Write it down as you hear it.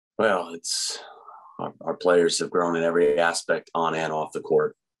Well, our players have grown in every aspect on and off the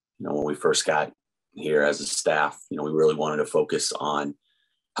court. When we first got here as a staff, we really wanted to focus on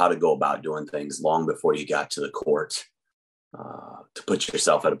how to go about doing things long before you got to the court, to put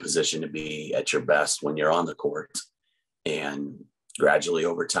yourself at a position to be at your best when you're on the court. And gradually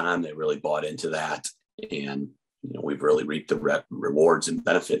over time, they really bought into that. And, we've really reaped the rewards and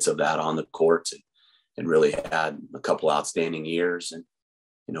benefits of that on the court, and really had a couple outstanding years. And,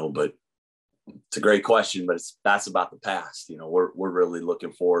 but it's a great question, but that's about the past. We're really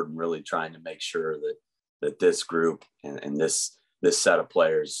looking forward and really trying to make sure that this group and this set of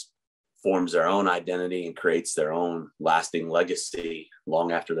players forms their own identity and creates their own lasting legacy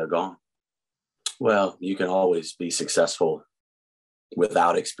long after they're gone. Well, you can always be successful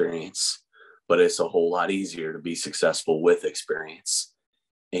without experience, but it's a whole lot easier to be successful with experience.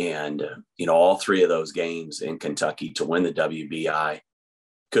 And, all three of those games in Kentucky to win the WBI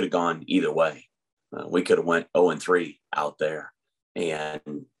could have gone either way. We could have went 0-3 out there,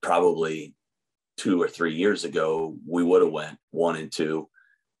 and probably 2 or 3 years ago, we would have went 1-2,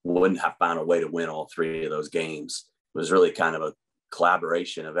 wouldn't have found a way to win all three of those games. It was really kind of a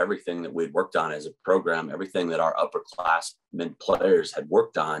collaboration of everything that we'd worked on as a program, everything that our upperclassmen players had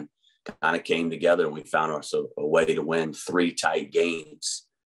worked on kind of came together, and we found ourselves a way to win 3 tight games.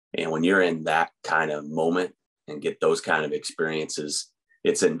 And when you're in that kind of moment and get those kind of experiences,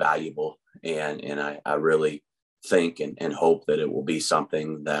 it's invaluable. And I really think and hope that it will be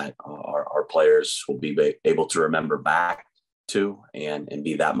something that our players will be able to remember back to and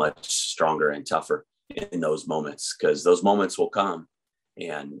be that much stronger and tougher in those moments, because those moments will come.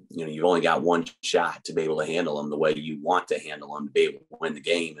 And, you've only got one shot to be able to handle them the way you want to handle them, to be able to win the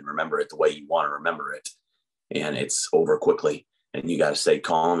game and remember it the way you want to remember it. And it's over quickly, and you got to stay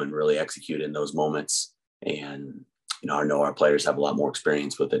calm and really execute in those moments. And, I know our players have a lot more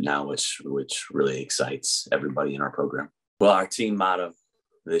experience with it now, which really excites everybody in our program. Well, our team motto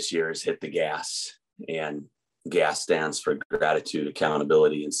this year is hit the gas, and GAS stands for gratitude,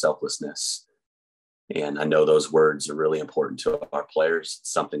 accountability, and selflessness. And I know those words are really important to our players.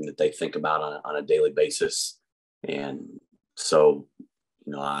 It's something that they think about on a daily basis. And so,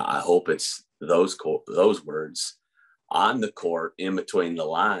 I hope it's those words on the court, in between the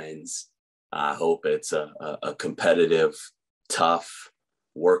lines. I hope it's a competitive, tough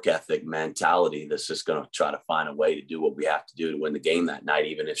work ethic mentality that's just going to try to find a way to do what we have to do to win the game that night,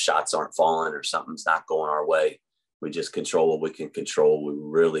 even if shots aren't falling or something's not going our way. We just control what we can control. We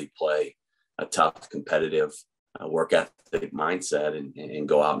really play a tough, competitive work ethic mindset and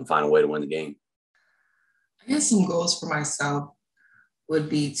go out and find a way to win the game. I guess some goals for myself would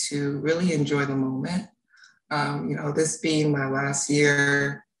be to really enjoy the moment. This being my last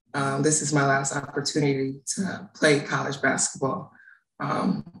year, this is my last opportunity to play college basketball.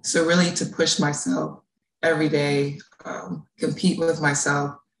 So really to push myself every day, compete with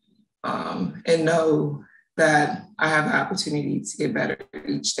myself, and know that I have the opportunity to get better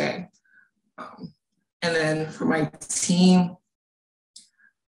each day. And then for my team,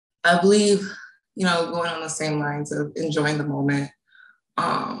 I believe, going on the same lines of enjoying the moment,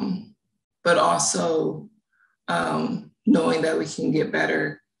 but also knowing that we can get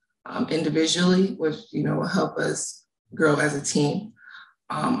better individually, which, will help us grow as a team.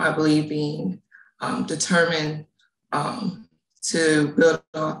 I believe being determined to build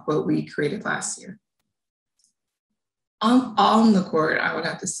off what we created last year. On the court, I would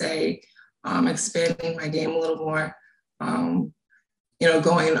have to say expanding my game a little more,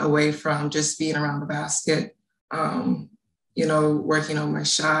 going away from just being around the basket, working on my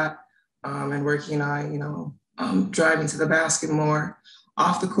shot and working on, driving to the basket more.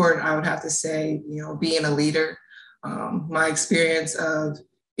 Off the court, I would have to say, being a leader. My experience of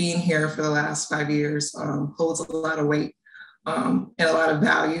being here for the last 5 years holds a lot of weight and a lot of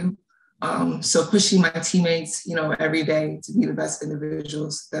value. So pushing my teammates, every day to be the best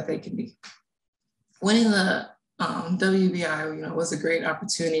individuals that they can be. Winning the WBI, was a great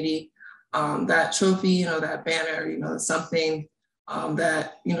opportunity. That trophy, that banner, something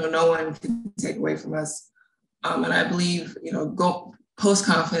that, no one can take away from us. And I believe,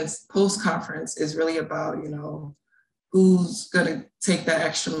 post-conference is really about, who's going to take that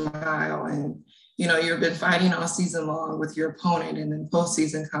extra mile. And, you've been fighting all season long with your opponent, and then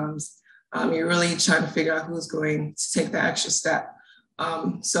postseason comes. You're really trying to figure out who's going to take that extra step.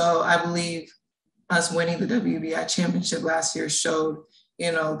 So I believe us winning the WBI championship last year showed,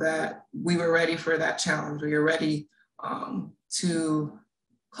 that we were ready for that challenge. We were ready to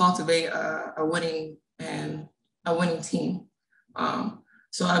cultivate a winning team.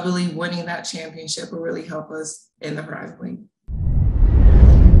 So I believe winning that championship will really help us in the Horizon League.